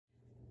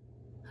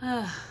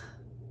I'm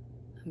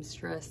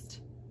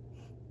stressed.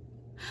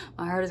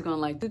 My heart is going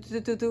like doo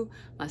doo doo doo.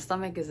 My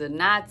stomach is in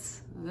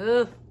knots.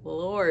 Ugh,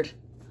 Lord.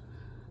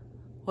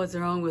 What's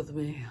wrong with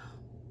me?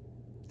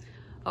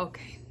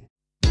 Okay.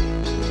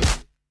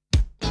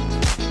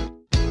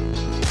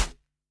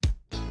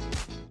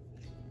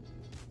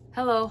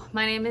 Hello,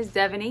 my name is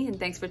Devaney, and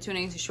thanks for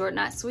tuning to Short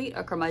Not Sweet,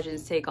 a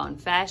curmudgeon's take on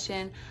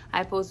fashion.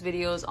 I post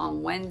videos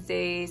on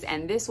Wednesdays,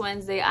 and this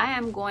Wednesday I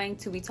am going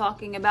to be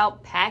talking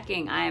about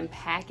packing. I am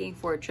packing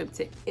for a trip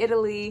to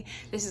Italy.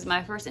 This is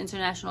my first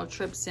international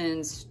trip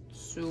since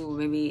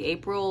maybe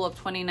April of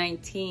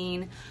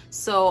 2019.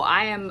 So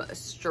I am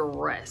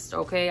stressed,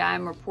 okay?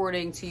 I'm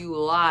reporting to you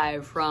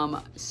live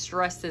from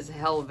stressed as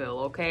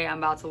hellville, okay? I'm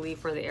about to leave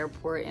for the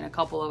airport in a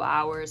couple of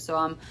hours, so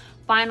I'm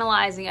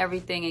finalizing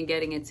everything and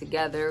getting it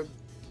together.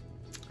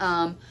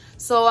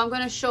 So I'm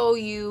gonna show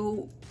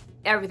you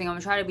everything. I'm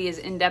gonna try to be as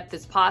in-depth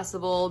as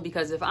possible,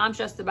 because if I'm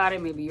stressed about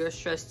it, maybe you're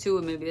stressed too,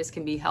 and maybe this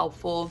can be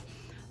helpful.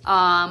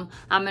 I'm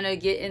gonna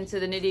get into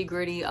the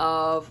nitty-gritty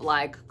of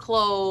like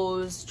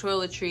clothes,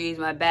 toiletries,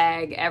 my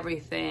bag,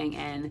 everything,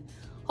 and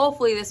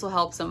hopefully this will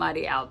help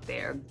somebody out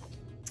there.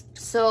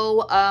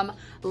 So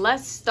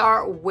let's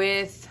start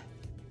with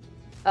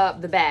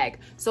the bag.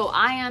 So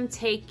I am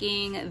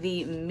taking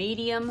the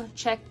medium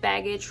checked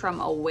baggage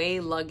from Away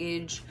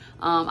Luggage.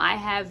 I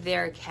have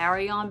their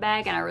carry-on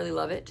bag and I really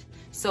love it.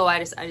 So I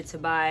decided to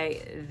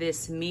buy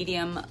this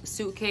medium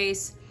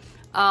suitcase.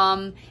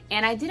 And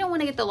I didn't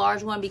want to get the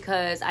large one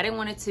because I don't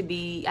want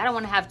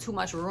to have too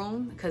much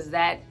room, because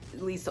that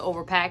leads to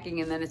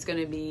overpacking and then it's going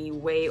to be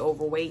way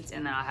overweight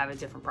and then I'll have a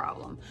different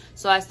problem.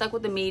 So I stuck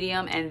with the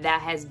medium, and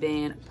that has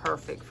been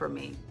perfect for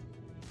me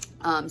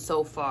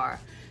so far.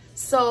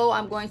 So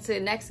I'm going to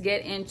next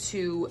get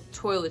into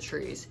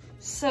toiletries.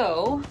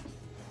 So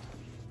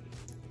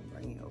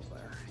bring you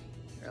over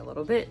here a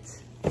little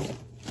bit.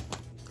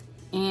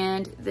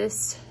 And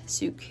this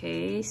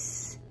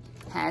suitcase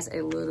has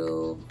a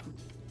little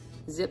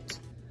zipped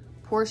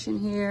portion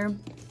here.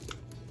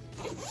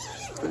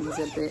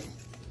 Unzip it.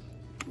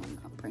 And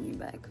I'll bring you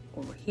back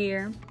over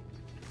here.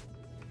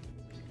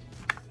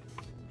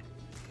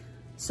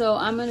 So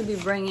I'm going to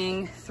be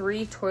bringing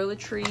 3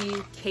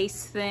 toiletry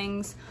case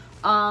things.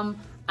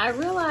 I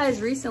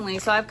realized recently,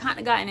 so I've kind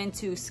of gotten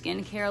into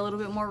skincare a little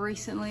bit more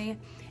recently,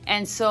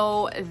 and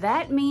so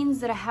that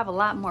means that I have a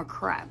lot more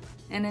crap,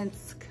 and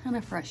it's kind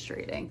of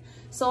frustrating.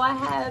 So I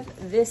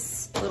have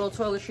this little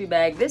toiletry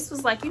bag. This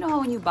was like, you know how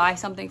when you buy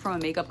something from a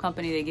makeup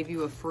company, they give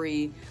you a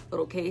free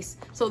little case?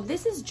 So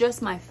this is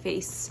just my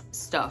face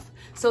stuff.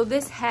 So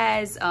this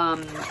has,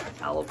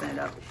 I'll open it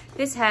up.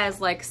 This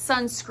has like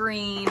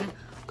sunscreen,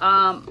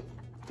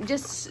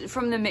 just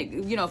from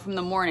the, from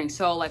the morning.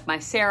 So like my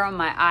serum,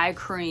 my eye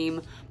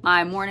cream,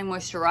 my morning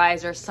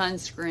moisturizer,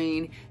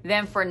 sunscreen.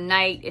 Then for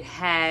night, it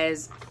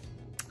has,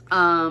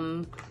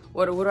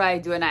 what do I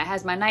do at night? It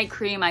has my night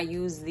cream. I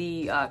use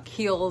the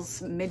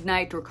Kiehl's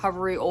Midnight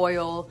Recovery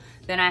Oil.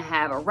 Then I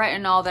have a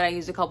retinol that I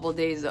use a couple of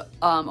days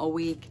a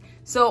week.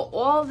 So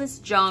all this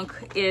junk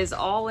is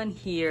all in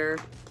here,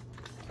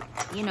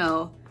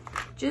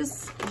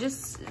 just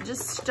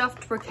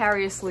stuffed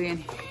precariously in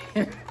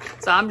here.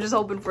 So I'm just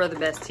hoping for the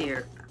best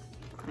here.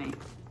 Let me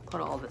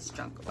put all this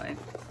junk away.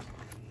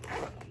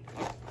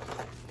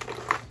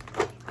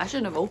 I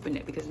shouldn't have opened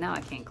it because now I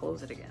can't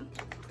close it again.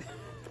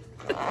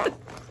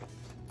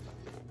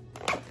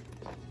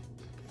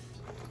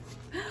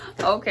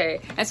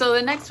 Okay, and so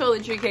the next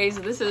toiletry case,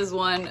 this is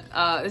one,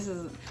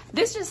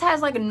 this just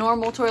has like a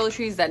normal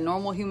toiletries that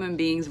normal human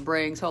beings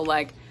bring. So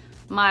like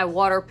my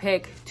water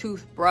pick,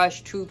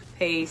 toothbrush,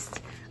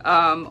 toothpaste,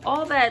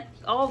 all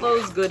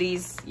those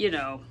goodies, Did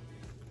I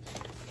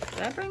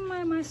bring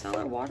my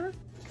cellar water?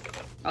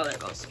 Oh, there it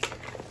goes.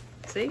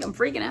 See, I'm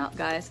freaking out,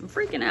 guys. I'm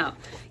freaking out.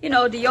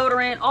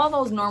 Deodorant, all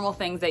those normal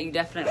things that you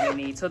definitely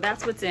need. So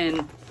that's what's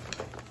in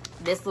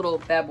this little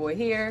bad boy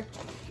here.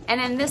 And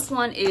then this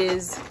one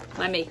is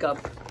my makeup.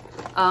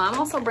 I'm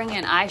also bringing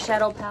an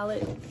eyeshadow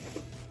palette.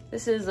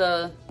 This is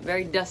a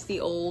very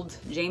dusty old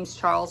James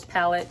Charles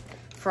palette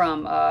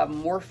from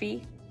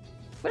Morphe.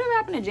 Whatever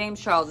happened to James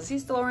Charles? Is he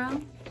still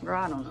around?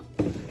 Girl, I don't know.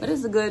 But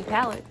it's a good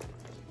palette.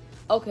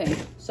 Okay,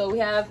 so we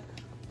have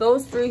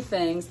those 3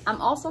 things.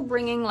 I'm also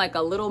bringing like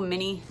a little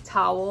mini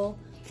towel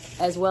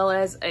as well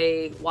as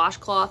a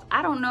washcloth.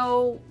 I don't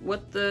know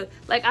what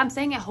I'm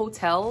staying at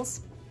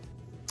hotels.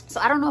 So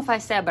I don't know if I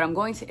said, but I'm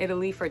going to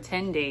Italy for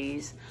 10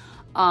 days.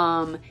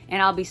 And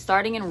I'll be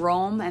starting in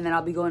Rome, and then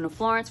I'll be going to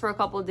Florence for a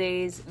couple of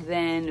days,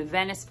 then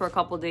Venice for a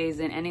couple of days,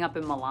 then ending up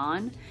in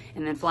Milan,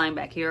 and then flying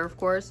back here, of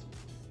course.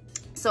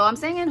 So I'm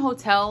staying in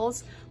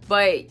hotels,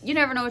 but you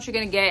never know what you're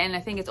gonna get, and I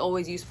think it's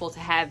always useful to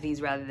have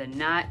these rather than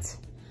not.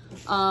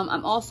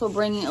 I'm also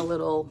bringing a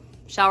little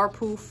shower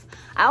poof.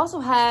 I also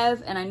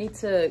have, and I need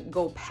to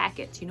go pack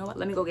it. You know what?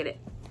 Let me go get it.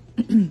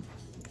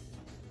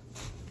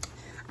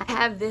 I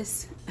have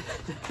this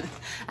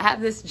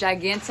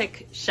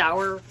gigantic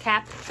shower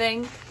cap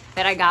thing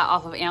that I got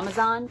off of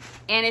Amazon,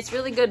 and it's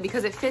really good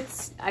because it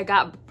fits. I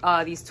got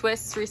these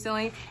twists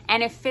recently,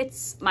 and it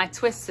fits my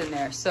twists in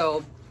there.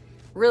 So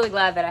really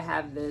glad that I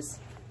have this.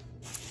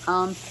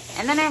 And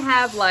then I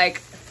have like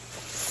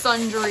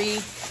sundry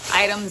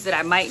items that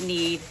I might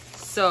need.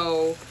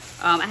 So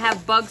I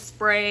have bug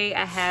spray,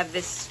 I have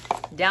this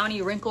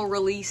Downy wrinkle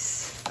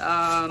release,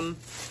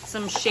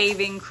 some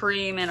shaving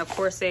cream, and of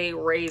course a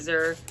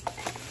razor.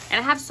 And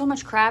I have so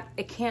much crap,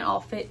 it can't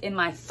all fit in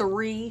my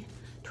 3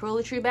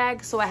 toiletry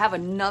bags, so I have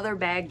another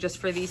bag just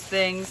for these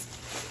things.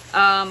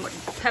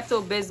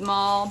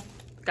 Pepto-Bismol,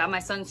 got my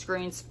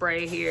sunscreen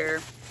spray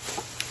here.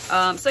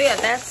 So yeah,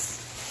 that's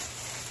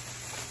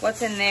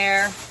what's in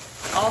there.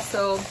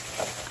 Also,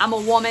 I'm a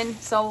woman,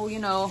 so you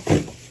know,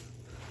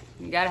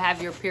 you gotta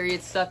have your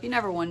period stuff. You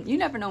never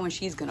know when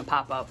she's gonna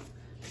pop up.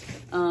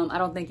 I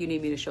don't think you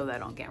need me to show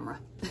that on camera.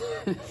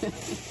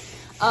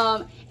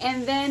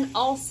 And then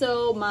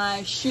also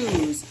my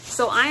shoes.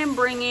 So I'm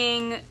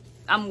wearing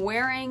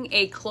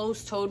a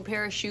closed-toed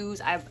pair of shoes.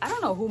 I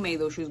don't know who made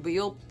those shoes, but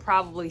you'll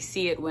probably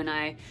see it when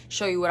I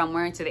show you what I'm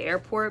wearing to the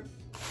airport.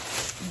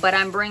 But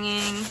I'm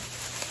bringing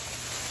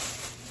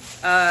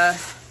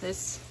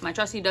my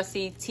trusty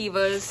dusty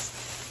Tevas,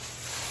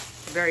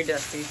 very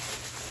dusty.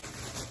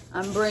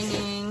 I'm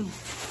bringing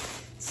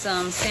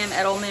some Sam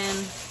Edelman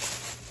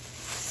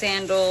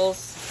sandals,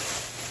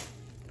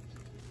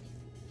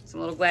 some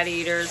little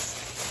gladiators.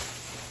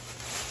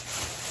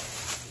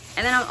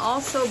 And then I'm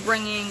also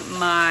bringing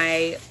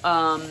my,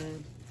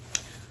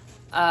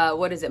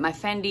 what is it? My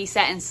Fendi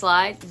satin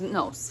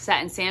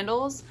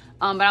sandals.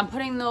 But I'm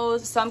putting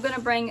those, so I'm gonna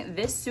bring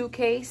this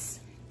suitcase,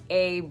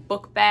 a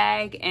book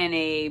bag, and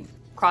a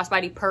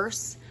crossbody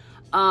purse.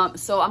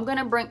 So I'm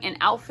gonna bring an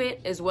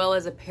outfit as well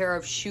as a pair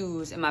of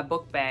shoes in my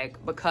book bag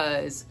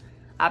because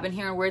I've been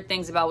hearing weird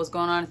things about what's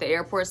going on at the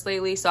airports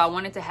lately, so I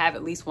wanted to have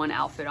at least one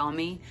outfit on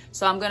me.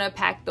 So I'm gonna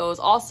pack those.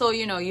 Also,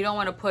 you know, you don't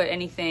want to put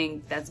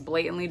anything that's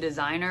blatantly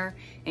designer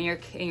in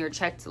your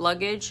checked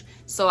luggage.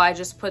 So I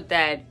just put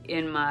that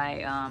in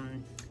my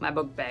my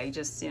book bag.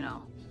 Just you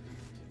know,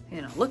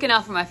 looking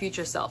out for my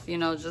future self. You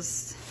know,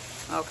 just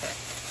okay,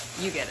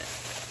 you get it.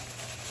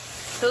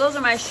 So those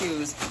are my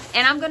shoes,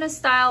 and I'm gonna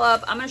style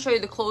up. I'm gonna show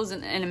you the clothes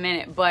in a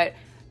minute, but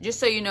just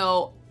so you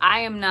know,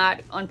 I am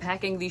not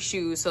unpacking these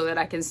shoes so that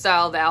I can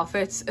style the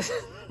outfits.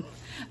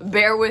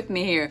 Bear with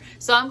me here.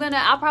 So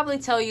I'll probably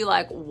tell you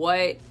like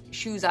what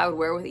shoes I would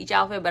wear with each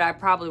outfit, but I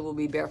probably will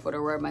be barefoot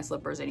or wear my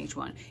slippers in each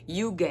one.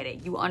 You get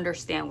it. You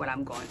understand what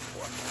I'm going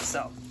for.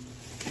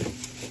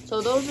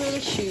 So those are the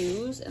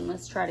shoes, and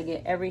let's try to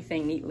get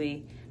everything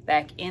neatly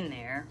back in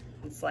there.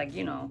 It's like,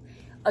 you know,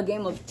 a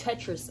game of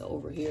Tetris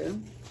over here.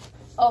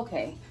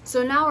 Okay,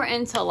 so now we're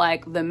into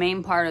like the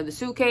main part of the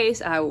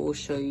suitcase. I will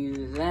show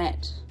you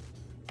that.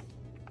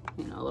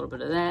 You know, a little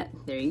bit of that.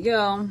 There you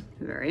go.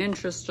 Very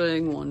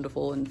interesting,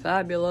 wonderful, and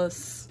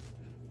fabulous.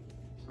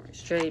 Very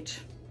straight.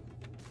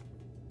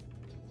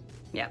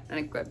 Yeah, I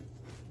think good.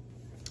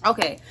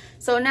 Okay,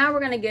 so now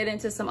we're gonna get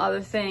into some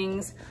other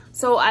things.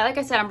 So like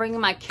I said, I'm bringing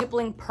my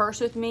Kipling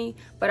purse with me,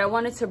 but I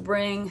wanted to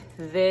bring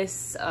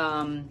this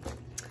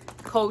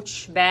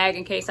Coach bag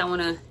in case I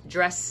wanna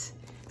dress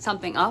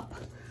something up.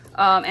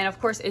 And of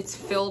course it's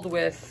filled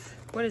with,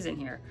 what is in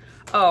here?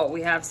 Oh,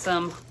 we have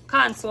some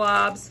cotton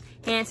swabs,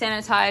 hand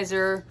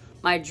sanitizer,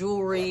 my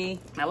jewelry,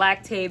 my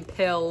Lactaid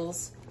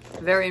pills,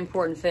 very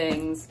important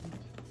things.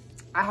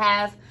 I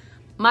have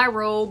my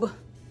robe.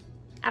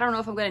 I don't know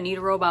if I'm gonna need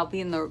a robe. I'll be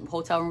in the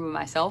hotel room by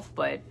myself,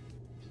 but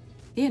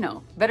you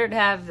know, better to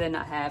have than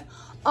not have.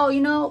 Oh,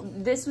 you know,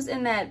 this was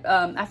in that,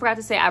 I forgot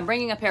to say, I'm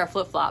bringing a pair of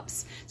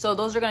flip-flops. So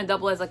those are gonna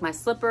double as like my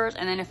slippers,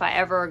 and then if I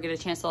ever get a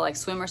chance to like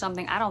swim or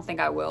something, I don't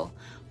think I will.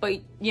 But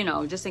you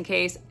know, just in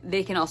case,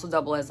 they can also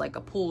double as like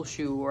a pool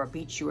shoe or a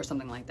beach shoe or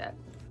something like that.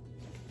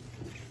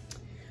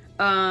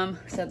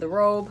 Said the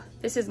robe.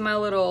 This is my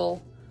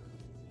little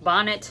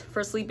bonnet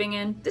for sleeping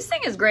in. This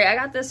thing is great. I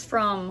got this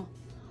from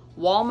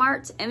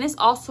Walmart, and this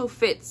also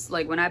fits.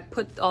 Like when I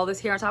put all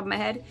this hair on top of my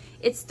head,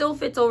 it still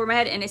fits over my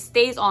head and it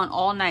stays on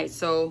all night.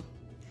 So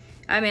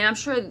I mean, I'm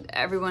sure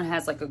everyone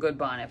has like a good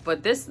bonnet,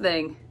 but this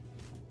thing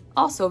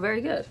also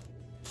very good.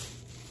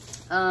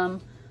 And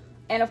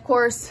of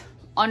course,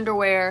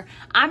 underwear.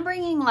 I'm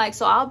bringing like,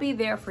 so I'll be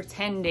there for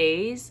 10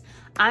 days.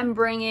 I'm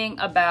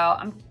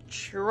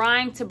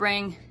trying to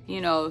bring,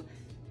 you know,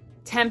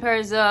 10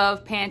 pairs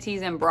of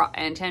panties and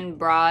 10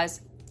 bras.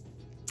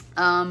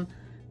 I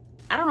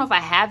don't know if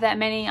I have that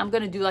many. I'm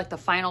gonna do like the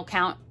final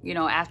count, you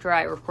know, after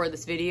I record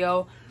this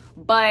video,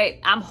 but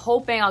I'm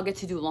hoping I'll get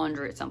to do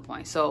laundry at some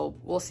point. So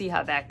we'll see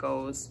how that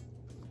goes.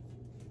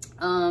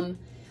 I'm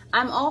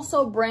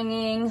also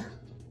bringing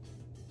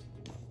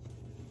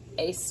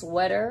a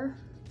sweater.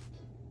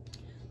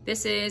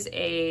 This is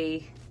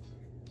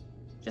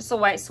just a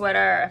white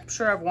sweater. I'm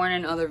sure I've worn it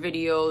in other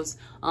videos,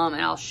 and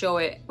I'll show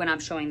it when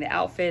I'm showing the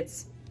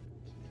outfits.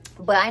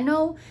 But I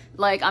know,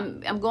 like,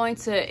 I'm going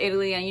to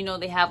Italy, and you know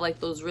they have like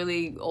those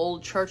really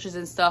old churches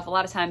and stuff. A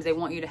lot of times they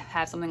want you to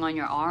have something on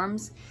your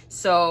arms.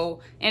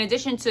 So in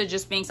addition to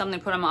just being something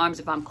to put on my arms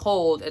if I'm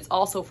cold, it's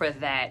also for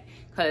that,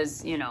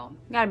 because you know,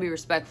 you gotta be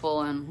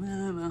respectful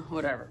and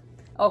whatever.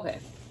 Okay,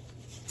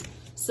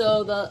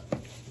 so the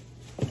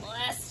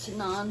last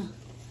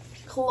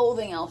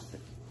non-clothing outfit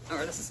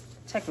or this is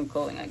technical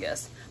clothing, I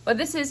guess. But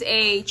this is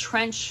a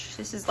trench,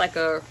 this is like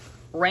a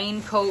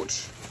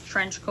raincoat,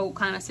 trench coat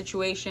kind of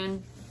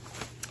situation.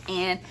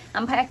 And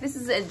I'm packed, this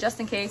is a just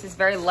in case, it's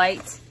very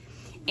light.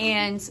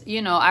 And,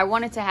 you know, I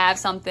wanted to have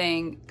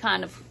something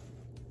kind of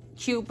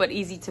cute but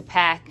easy to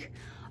pack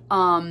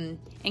in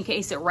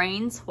case it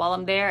rains while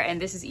I'm there. And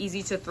this is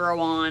easy to throw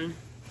on,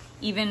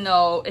 even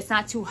though it's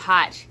not too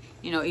hot.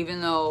 You know,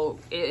 even though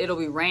it'll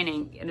be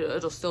raining,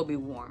 it'll still be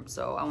warm.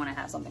 So I want to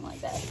have something like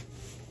that.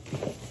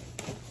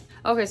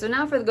 Okay, so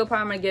now for the good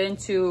part, I'm going to get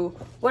into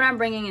what I'm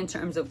bringing in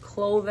terms of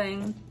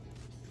clothing.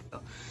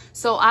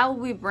 So I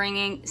will be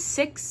bringing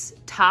 6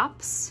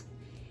 tops,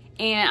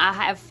 and I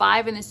have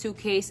 5 in the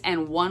suitcase,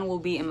 and 1 will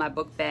be in my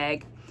book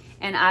bag.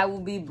 And I will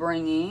be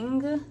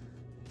bringing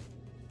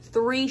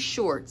 3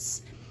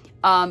 shorts,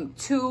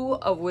 2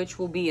 of which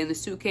will be in the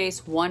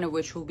suitcase, 1 of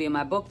which will be in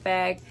my book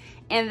bag.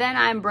 And then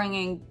I'm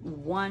bringing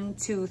 1,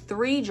 2,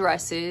 3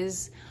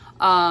 dresses,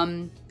 all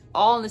in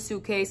the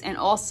suitcase, and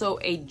also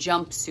a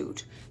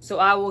jumpsuit. So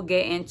I will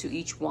get into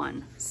each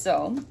one.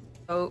 So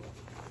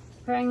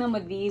pairing them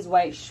with these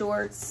white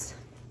shorts.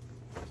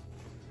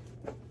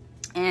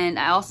 And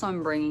I also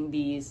am bringing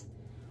these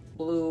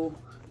blue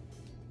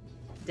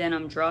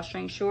denim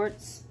drawstring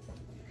shorts.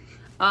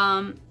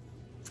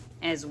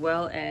 As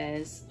well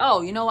as,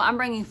 oh, you know what? I'm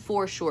bringing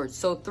 4 shorts.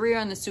 So 3 are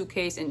in the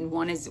suitcase and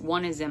one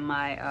is in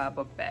my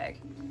book bag.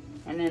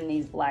 And then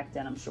these black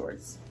denim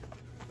shorts.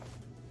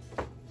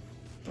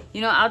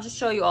 You know, I'll just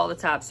show you all the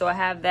tops. So I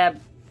have that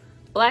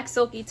black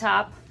silky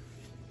top,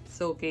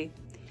 silky.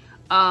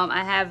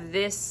 I have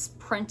this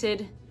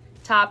printed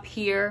top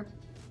here.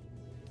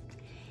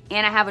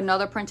 And I have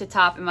another printed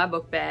top in my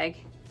book bag.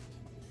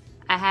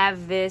 I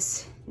have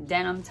this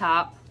denim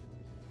top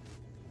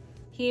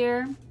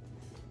here.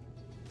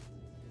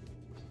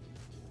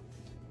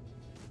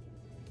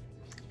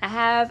 I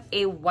have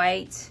a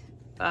white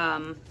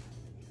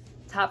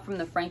top from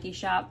the Frankie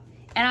shop.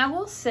 And I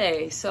will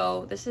say,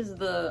 so this is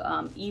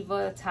the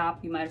Eva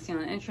top you might have seen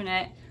on the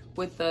internet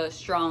with the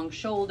strong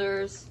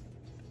shoulders.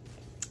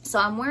 So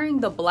I'm wearing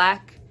the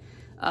black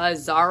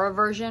Zara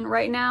version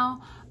right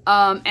now.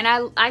 And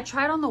I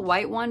tried on the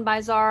white one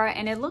by Zara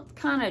and it looked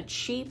kind of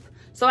cheap.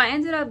 So I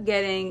ended up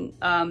getting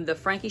the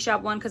Frankie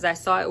shop one because I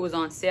saw it was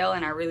on sale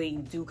and I really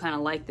do kind of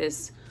like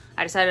this.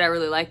 I decided I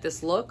really like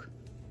this look.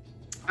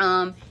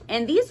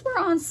 And these were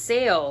on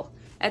sale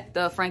at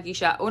the Frankie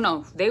shop. Oh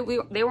no, they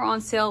were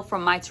on sale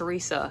from My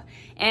Teresa.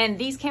 And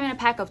these came in a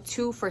pack of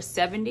 2 for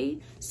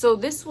 $70. So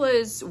this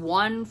was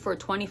 1 for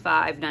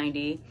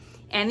 $25.90.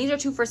 And these are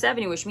 2 for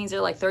 $70, which means they're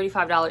like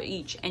 $35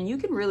 each. And you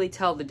can really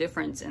tell the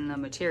difference in the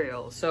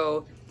material.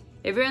 So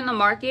if you're in the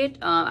market,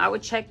 I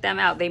would check them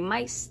out. They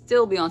might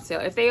still be on sale.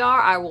 If they are,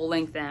 I will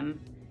link them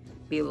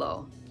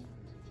below.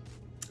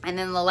 And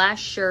then the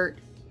last shirt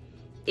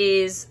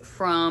is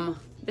from,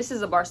 this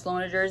is a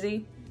Barcelona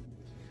jersey.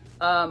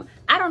 I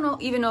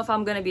don't even know if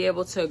I'm gonna be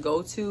able to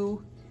go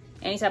to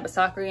any type of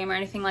soccer game or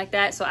anything like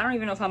that. So I don't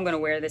even know if I'm gonna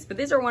wear this, but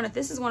this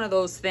is one of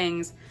those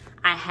things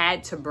I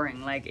had to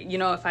bring. Like, you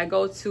know, if I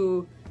go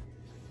to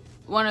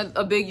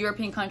a big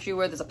European country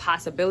where there's a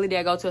possibility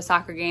I go to a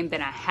soccer game,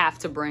 then I have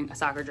to bring a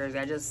soccer jersey.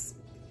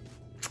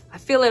 I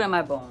feel it in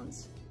my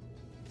bones.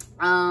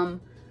 I'm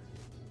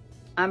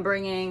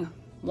bringing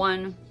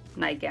 1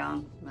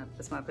 nightgown.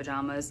 That's my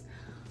pajamas.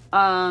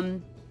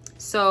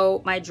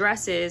 So my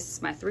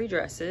dresses, my 3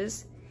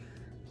 dresses,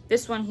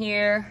 this one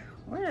here,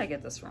 where did I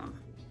get this from?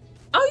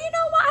 Oh, you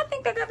know what? I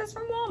think I got this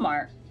from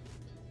Walmart.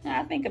 Now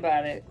I think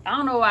about it. I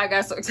don't know why I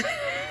got so excited.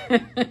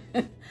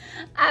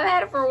 I've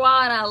had it for a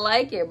while and I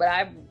like it, but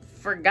I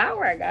forgot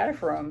where I got it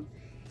from.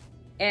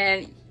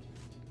 And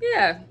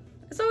yeah,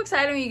 it's so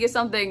exciting when you get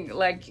something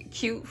like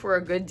cute for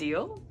a good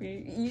deal.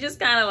 You just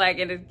kind of like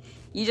it.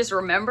 You just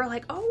remember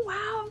like, oh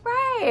wow,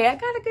 right, I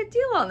got a good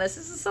deal on this.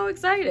 This is so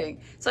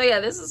exciting. So yeah,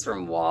 this is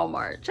from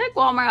Walmart. Check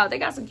Walmart out. They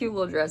got some cute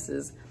little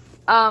dresses.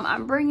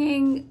 I'm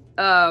bringing,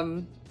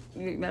 matter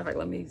of fact,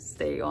 let me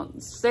stay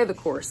the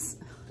course.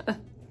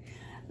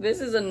 This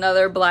is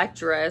another black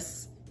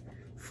dress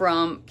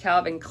from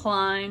Calvin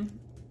Klein.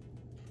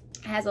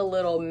 It has a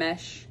little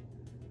mesh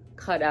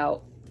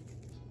cutout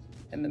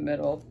in the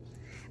middle.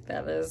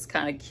 That is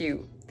kind of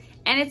cute.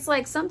 And it's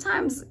like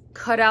sometimes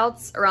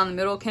cutouts around the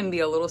middle can be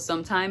a little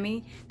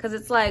sometimey because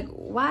it's like,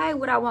 why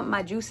would I want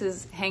my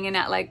juices hanging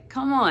out? Like,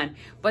 come on.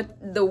 But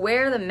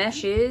where the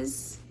mesh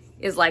is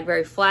like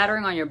very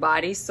flattering on your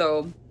body.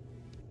 So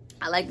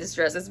I like this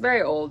dress. It's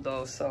very old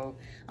though, so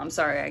I'm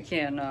sorry I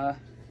can't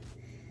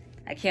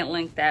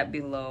link that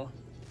below.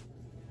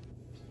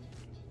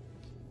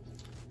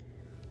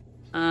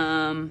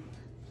 And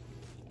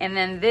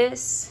then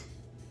this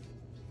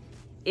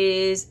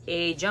is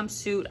a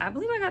jumpsuit. I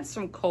believe I got this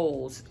from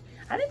Kohl's.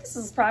 I think this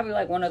is probably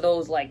like one of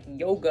those like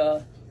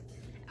yoga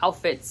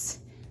outfits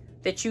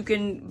that you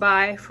can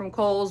buy from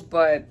Kohl's,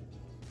 but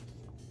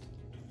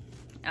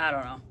I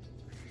don't know.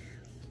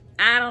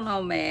 I don't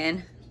know,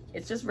 man.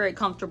 It's just very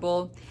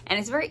comfortable and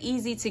it's very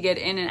easy to get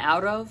in and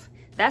out of.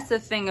 That's the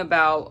thing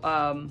about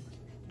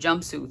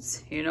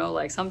jumpsuits, you know,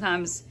 like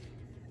sometimes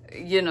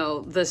you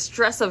know, the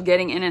stress of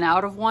getting in and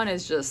out of one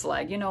is just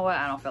like, you know what,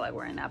 I don't feel like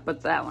wearing that,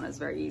 but that one is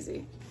very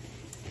easy.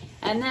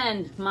 And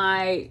then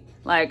my,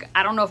 like,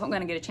 I don't know if I'm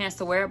gonna get a chance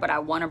to wear it, but I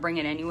want to bring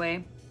it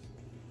anyway,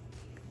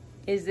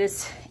 is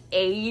this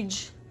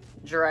Age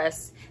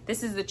dress.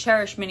 This is the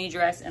Cherish mini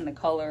dress in the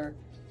color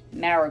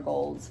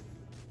Marigold.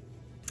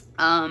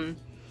 And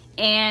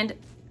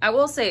I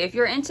will say, if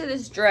you're into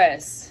this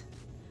dress,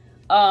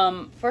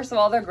 first of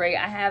all, they're great.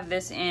 I have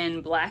this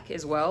in black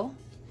as well,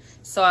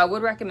 so I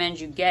would recommend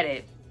you get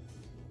it.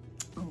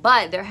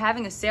 But they're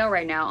having a sale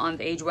right now on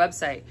the Age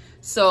website.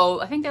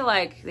 So I think they're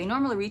like, they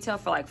normally retail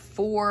for like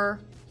four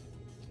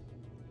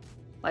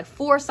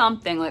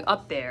something, like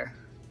up there.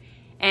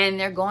 And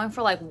they're going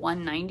for like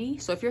 $190.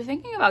 So if you're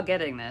thinking about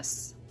getting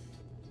this,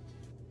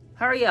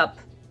 hurry up.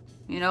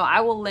 You know,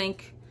 I will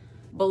link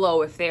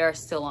below if they are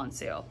still on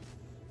sale.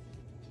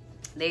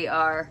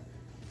 They're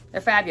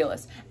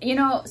fabulous. You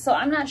know, so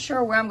I'm not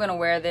sure where I'm gonna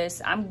wear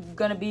this. I'm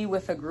gonna be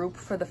with a group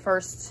for the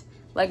first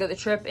leg of the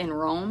trip in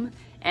Rome.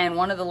 And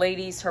one of the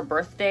ladies, her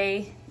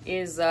birthday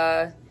is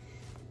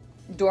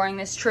during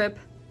this trip.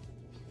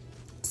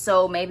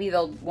 So maybe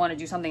they'll want to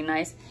do something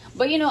nice.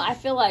 But you know, I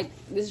feel like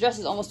this dress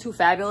is almost too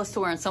fabulous to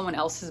wear on someone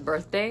else's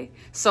birthday.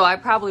 So I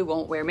probably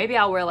won't wear. Maybe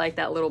I'll wear like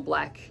that little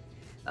black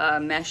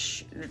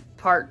mesh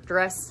part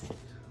dress.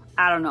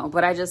 I don't know,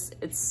 but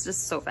it's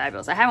just so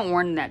fabulous. I haven't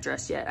worn that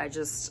dress yet. I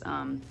just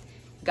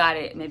got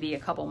it maybe a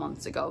couple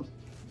months ago.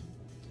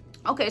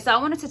 Okay, so I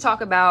wanted to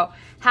talk about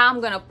how I'm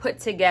gonna put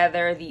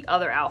together the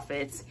other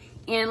outfits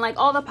and like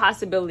all the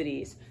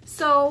possibilities.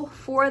 So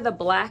for the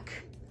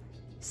black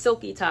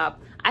silky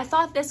top, I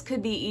thought this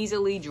could be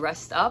easily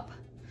dressed up.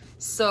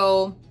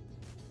 So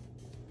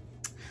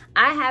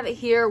I have it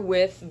here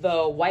with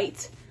the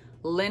white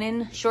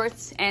linen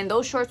shorts, and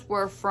those shorts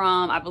were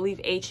from, I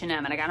believe, H&M,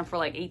 and I got them for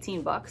like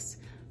 18 bucks.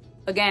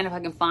 Again, if I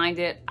can find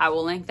it, I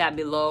will link that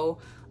below.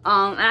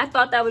 And I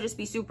thought that would just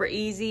be super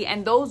easy.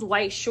 And those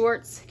white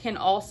shorts can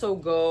also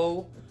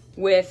go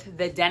with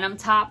the denim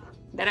top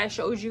that I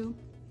showed you.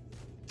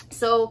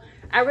 So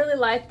I really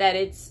like that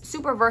it's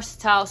super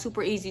versatile,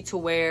 super easy to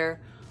wear,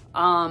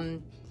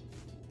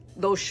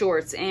 those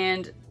shorts,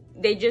 and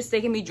they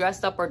can be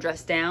dressed up or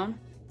dressed down.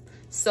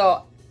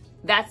 So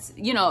that's,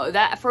 you know,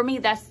 that for me,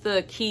 that's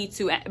the key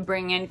to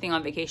bringing anything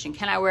on vacation.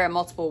 Can I wear it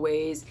multiple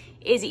ways?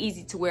 Is it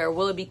easy to wear?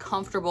 Will it be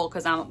comfortable?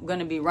 Because I'm going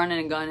to be running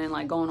and gunning,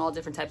 like going all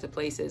different types of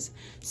places.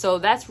 So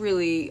that's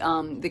really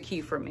the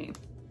key for me.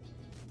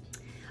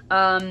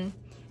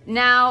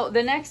 Now,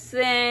 the next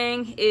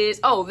thing is,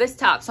 oh, this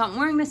top. So I'm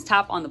wearing this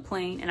top on the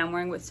plane, and I'm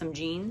wearing with some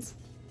jeans.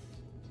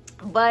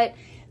 But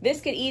this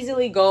could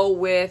easily go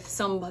with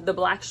the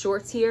black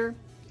shorts here.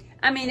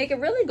 I mean, it could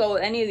really go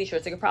with any of these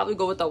shorts. It could probably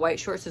go with the white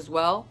shorts as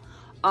well.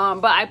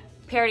 But I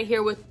paired it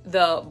here with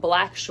the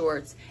black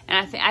shorts.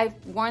 And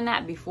I've worn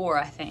that before,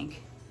 I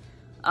think,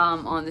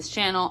 on this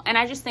channel. And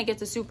I just think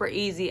it's a super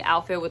easy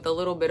outfit with a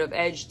little bit of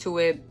edge to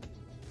it.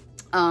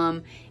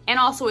 And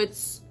also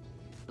it's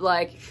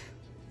like,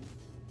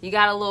 you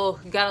got a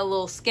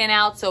little skin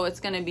out, so it's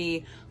gonna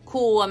be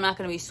cool. I'm not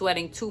gonna be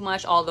sweating too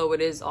much, although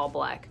it is all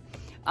black.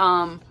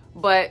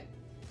 But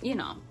you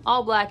know,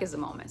 all black is the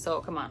moment. So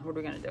come on, what are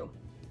we gonna do?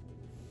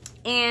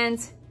 And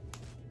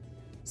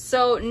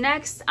so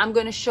next, I'm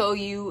gonna show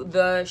you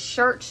the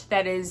shirt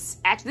that is,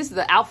 actually this is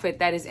the outfit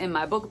that is in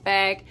my book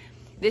bag.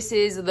 This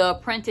is the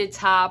printed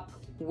top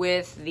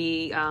with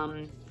the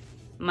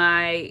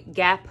my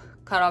Gap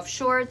cutoff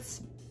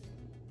shorts.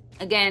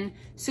 Again,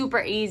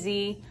 super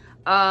easy.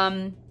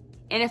 And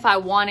if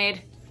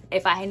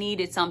I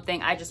needed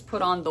something, I just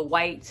put on the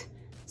white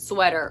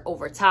sweater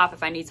over top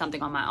if I need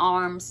something on my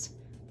arms.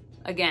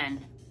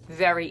 Again,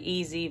 very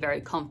easy,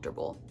 very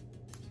comfortable.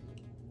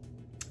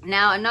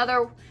 Now,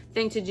 another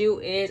thing to do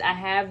is I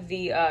have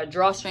the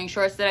drawstring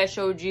shorts that I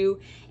showed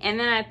you, and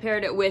then I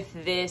paired it with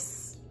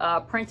this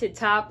printed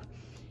top.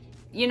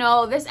 You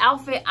know, this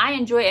outfit, I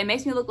enjoy it. It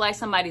makes me look like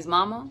somebody's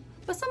mama,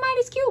 but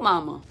somebody's cute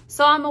mama.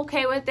 So I'm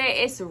okay with it.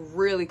 It's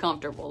really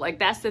comfortable. Like,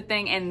 that's the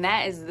thing, and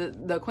that is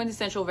the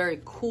quintessential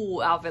very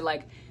cool outfit.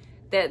 Like,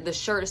 that the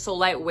shirt is so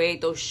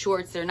lightweight, those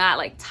shorts, they're not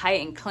like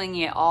tight and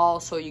clingy at all,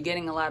 so you're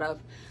getting a lot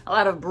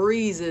of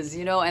breezes,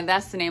 you know, and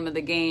that's the name of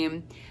the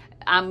game.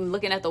 I'm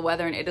looking at the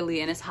weather in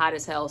Italy and it's hot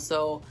as hell,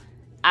 so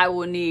I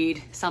will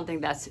need something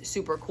that's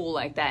super cool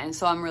like that. And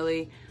so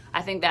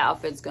I think that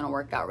outfit's gonna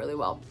work out really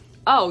well.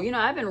 Oh, you know,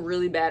 I've been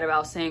really bad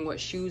about saying what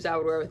shoes I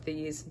would wear with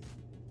these.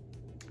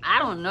 I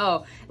don't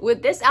know.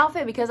 With this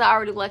outfit, because I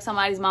already look like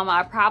somebody's mama,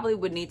 I probably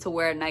would need to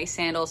wear a nice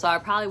sandal, so I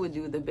probably would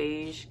do the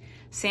beige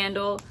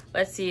sandal.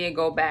 Let's see it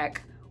go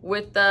back.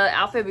 With the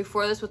outfit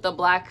before this, with the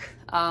black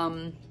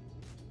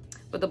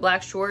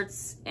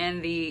shorts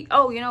and the,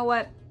 oh, you know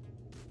what?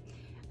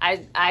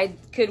 I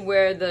could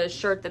wear the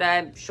shirt that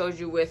I showed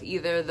you with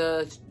either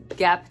the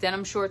Gap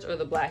denim shorts or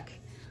the black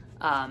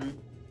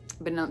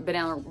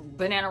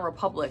Banana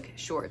Republic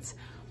shorts.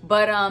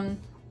 But I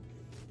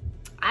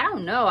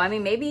don't know. I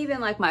mean, maybe even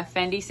like my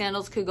Fendi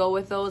sandals could go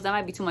with those. That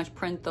might be too much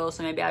print though,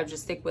 so maybe I would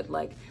just stick with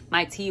like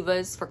my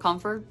Tevas for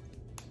comfort.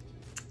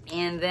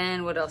 And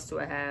then what else do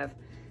I have?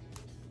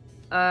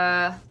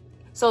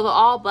 So the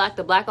all black,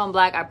 the black on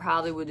black, I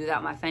probably would do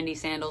that with my Fendi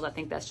sandals. I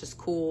think that's just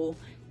cool.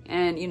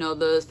 And you know,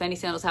 the Fendi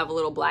sandals have a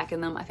little black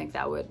in them. I think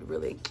that would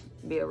really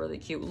be a really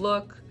cute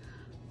look.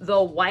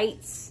 The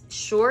white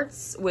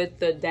shorts with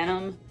the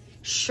denim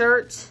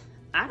shirt,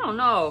 I don't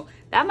know.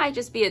 That might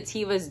just be a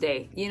Tiva's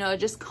day. You know,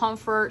 just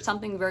comfort,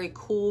 something very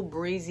cool,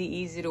 breezy,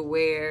 easy to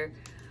wear.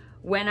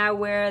 When I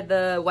wear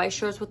the white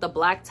shorts with the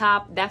black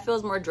top, that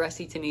feels more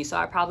dressy to me. So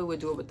I probably would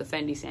do it with the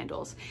Fendi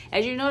sandals.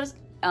 As you notice,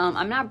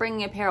 I'm not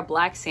bringing a pair of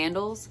black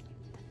sandals.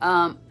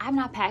 I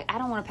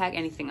don't want to pack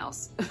anything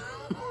else.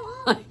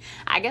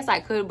 I guess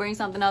I could bring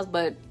something else,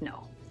 but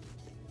no.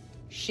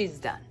 She's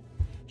done.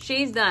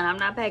 She's done. I'm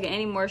not packing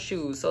any more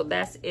shoes, so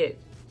that's it.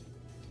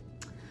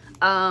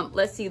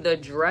 Let's see the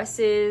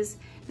dresses.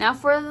 Now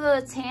for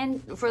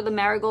the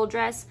marigold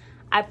dress,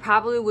 I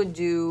probably would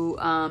do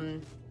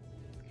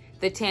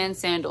the tan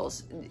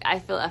sandals. I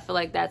feel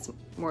like that's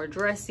more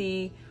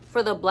dressy.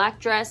 For the black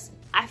dress,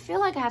 I feel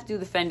like I have to do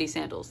the Fendi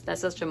sandals.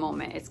 That's such a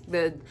moment. It's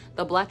the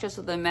black dress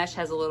with the mesh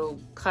has a little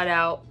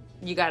cutout.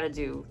 You gotta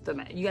do the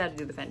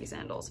Fendi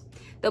sandals.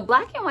 The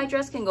black and white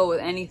dress can go with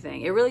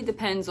anything. It really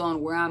depends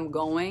on where I'm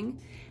going.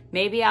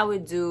 Maybe I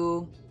would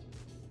do,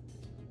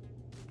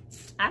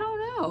 I don't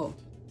know.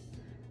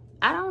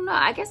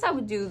 I guess I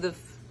would do the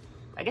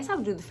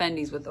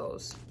Fendis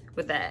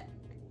with that.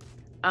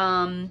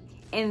 And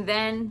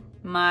then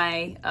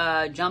my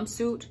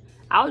jumpsuit,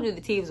 I would do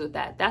the Teves with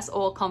that. That's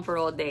all comfort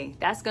all day.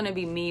 That's gonna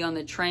be me on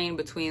the train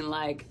between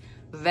like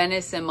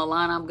Venice and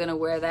Milan. I'm gonna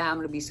wear that. I'm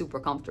gonna be super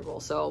comfortable.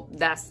 So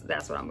that's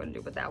what I'm gonna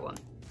do with that one.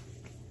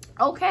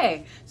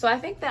 Okay, so I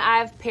think that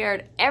I've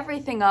paired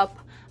everything up.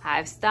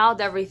 I've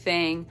styled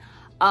everything.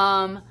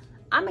 I'm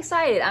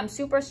excited. I'm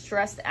super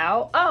stressed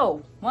out.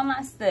 Oh, one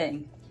last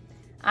thing.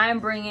 I'm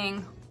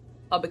bringing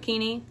a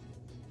bikini.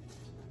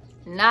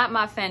 Not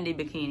my Fendi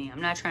bikini.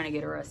 I'm not trying to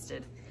get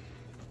arrested.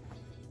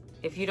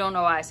 If you don't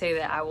know why I say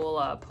that, I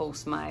will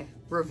post my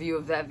review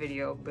of that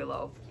video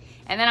below.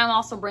 And then I'm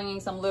also bringing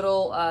some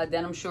little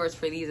denim shorts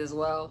for these as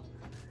well.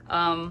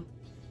 And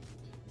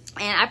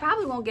I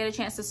probably won't get a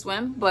chance to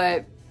swim,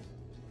 but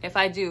if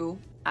I do,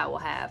 I will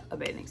have a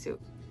bathing suit.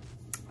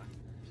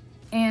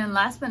 And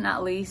last but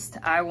not least,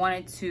 I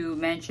wanted to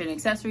mention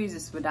accessories.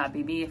 This would not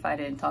be me if I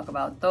didn't talk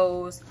about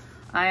those.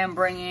 I am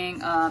bringing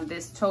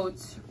this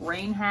tote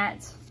rain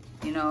hat,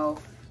 you know,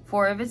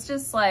 for if it's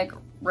just like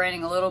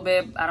raining a little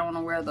bit. I don't want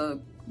to wear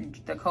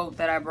the coat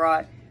that I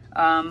brought,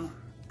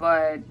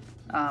 but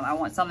I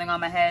want something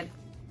on my head.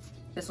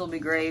 This will be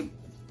great.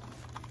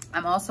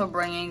 I'm also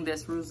bringing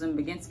this Ruslan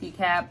Baginski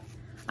cap.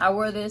 I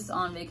wore this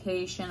on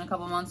vacation a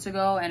couple months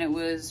ago, and it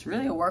was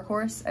really a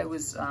workhorse. It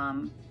was,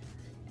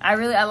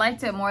 I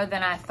liked it more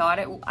than I thought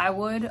I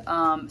would.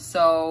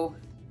 So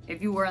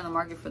if you were in the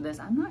market for this,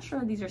 I'm not sure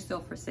these are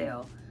still for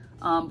sale.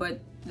 But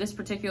this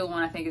particular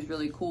one I think is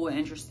really cool and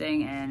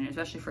interesting, and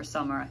especially for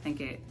summer, I think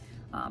it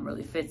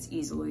really fits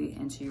easily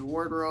into your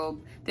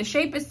wardrobe. The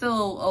shape is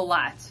still a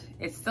lot.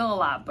 It's still a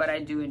lot, but I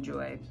do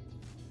enjoy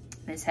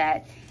this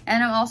hat.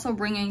 And I'm also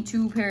bringing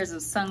 2 pairs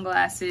of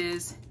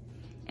sunglasses,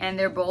 and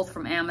they're both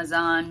from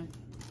Amazon.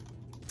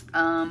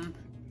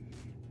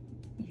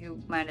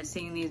 You might have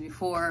seen these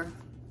before.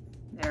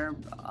 They're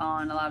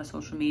on a lot of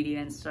social media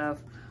and stuff.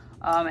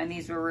 And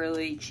these were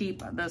really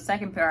cheap. The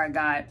second pair I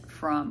got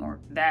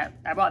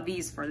I bought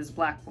these for this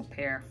black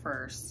pair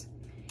first.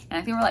 And I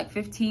think they were like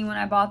 15 when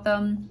I bought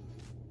them,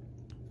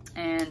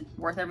 and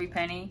worth every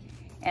penny.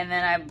 And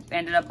then I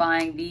ended up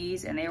buying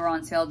these, and they were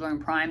on sale during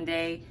Prime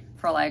Day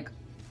for like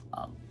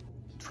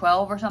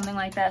 12 or something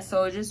like that.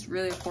 So it's just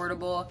really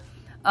affordable.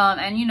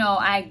 And you know,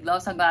 I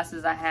love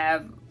sunglasses. I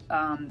have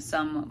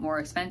some more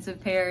expensive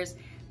pairs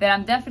that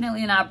I'm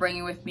definitely not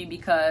bringing with me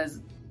because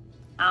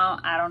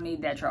I don't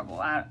need that trouble.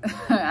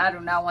 I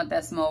do not want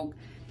that smoke,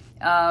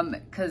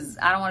 because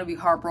I don't want to be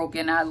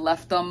heartbroken. I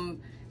left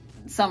them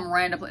some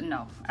random,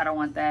 no, I don't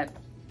want that.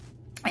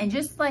 And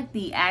just like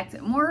the act,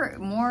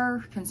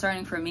 more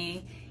concerning for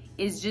me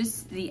is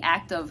just the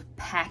act of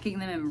packing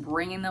them and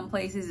bringing them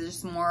places. There's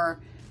just more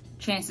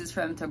chances for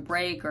them to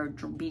break or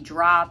be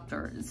dropped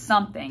or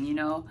something, you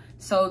know.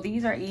 So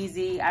these are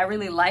easy. I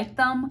really like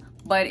them,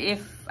 but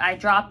if I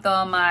drop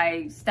them,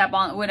 I step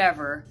on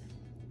whatever,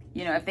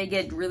 you know, if they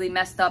get really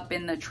messed up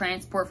in the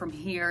transport from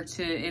here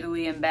to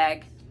Italy and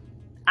back,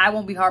 I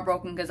won't be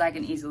heartbroken because I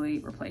can easily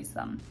replace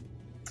them.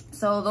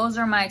 So those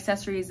are my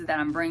accessories that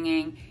I'm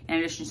bringing. In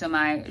addition to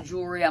my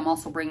jewelry, I'm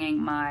also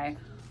bringing my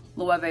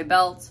Loewe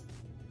belt.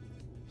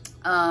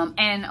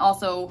 And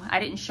also,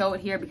 I didn't show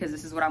it here because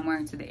this is what I'm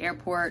wearing to the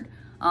airport.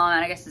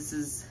 And I guess this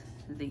is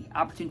the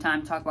opportune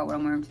time to talk about what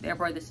I'm wearing to the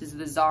airport. This is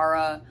the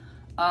Zara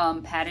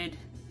padded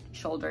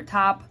shoulder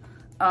top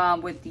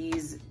with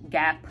these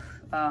Gap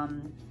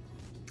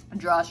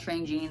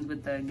drawstring jeans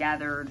with the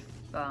gathered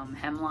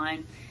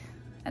hemline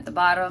at the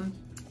bottom.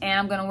 And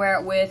I'm gonna wear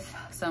it with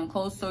some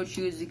closed-toed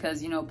shoes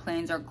because, you know,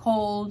 planes are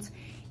cold.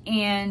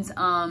 And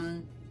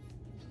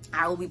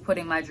I will be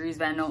putting my Dries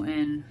Van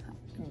Noten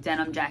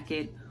denim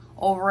jacket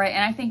over it.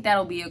 And I think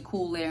that'll be a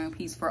cool layering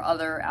piece for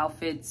other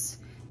outfits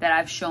that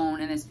I've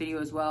shown in this video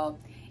as well.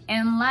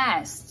 And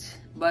last,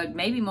 but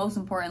maybe most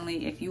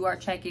importantly, if you are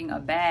checking a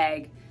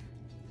bag,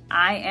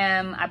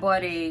 I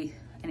bought an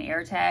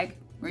air tag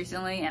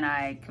recently, and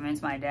I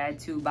convinced my dad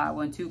to buy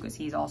one too, because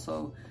he's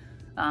also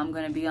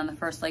gonna be on the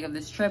first leg of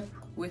this trip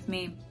with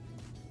me.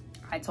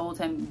 I told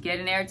him, get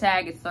an air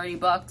tag, it's 30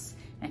 bucks.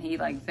 And he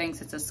like thinks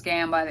it's a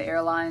scam by the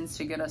airlines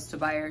to get us to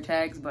buy air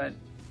tags, but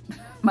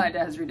my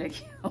dad's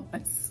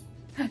ridiculous.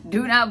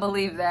 Do not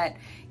believe that.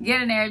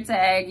 Get an air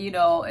tag, you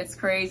know, it's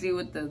crazy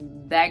with the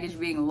baggage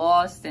being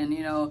lost, and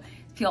you know,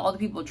 all the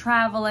people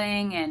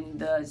traveling and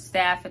the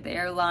staff at the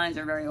airlines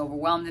are very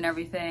overwhelmed and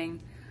everything.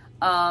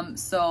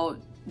 So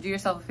do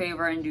yourself a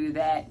favor and do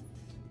that.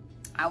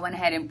 I went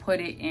ahead and put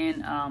it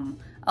in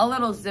a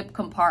little zip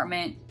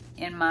compartment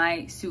in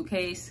my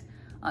suitcase,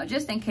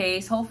 just in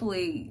case.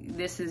 Hopefully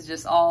this is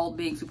just all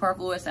being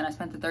superfluous and I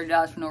spent the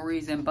 $30 for no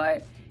reason,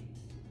 but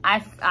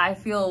I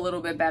feel a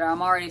little bit better.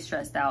 I'm already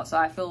stressed out, so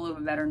I feel a little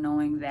bit better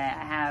knowing that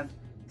I have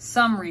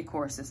some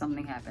recourse if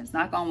something happens.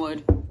 Knock on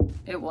wood,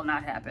 it will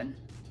not happen.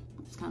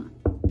 It's kind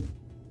of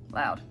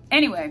loud.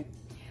 Anyway,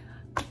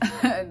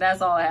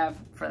 that's all I have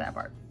for that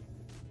part.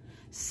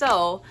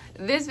 So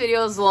this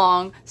video is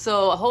long,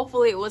 so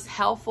hopefully it was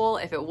helpful.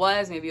 If it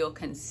was, maybe you'll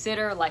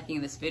consider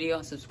liking this video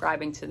and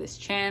subscribing to this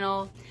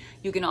channel.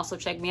 You can also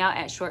check me out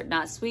at Short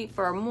Not Sweet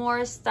for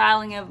more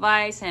styling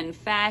advice and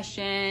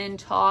fashion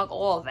talk,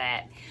 all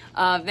that.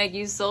 Thank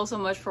you so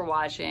much for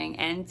watching,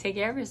 and take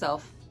care of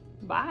yourself.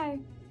 Bye.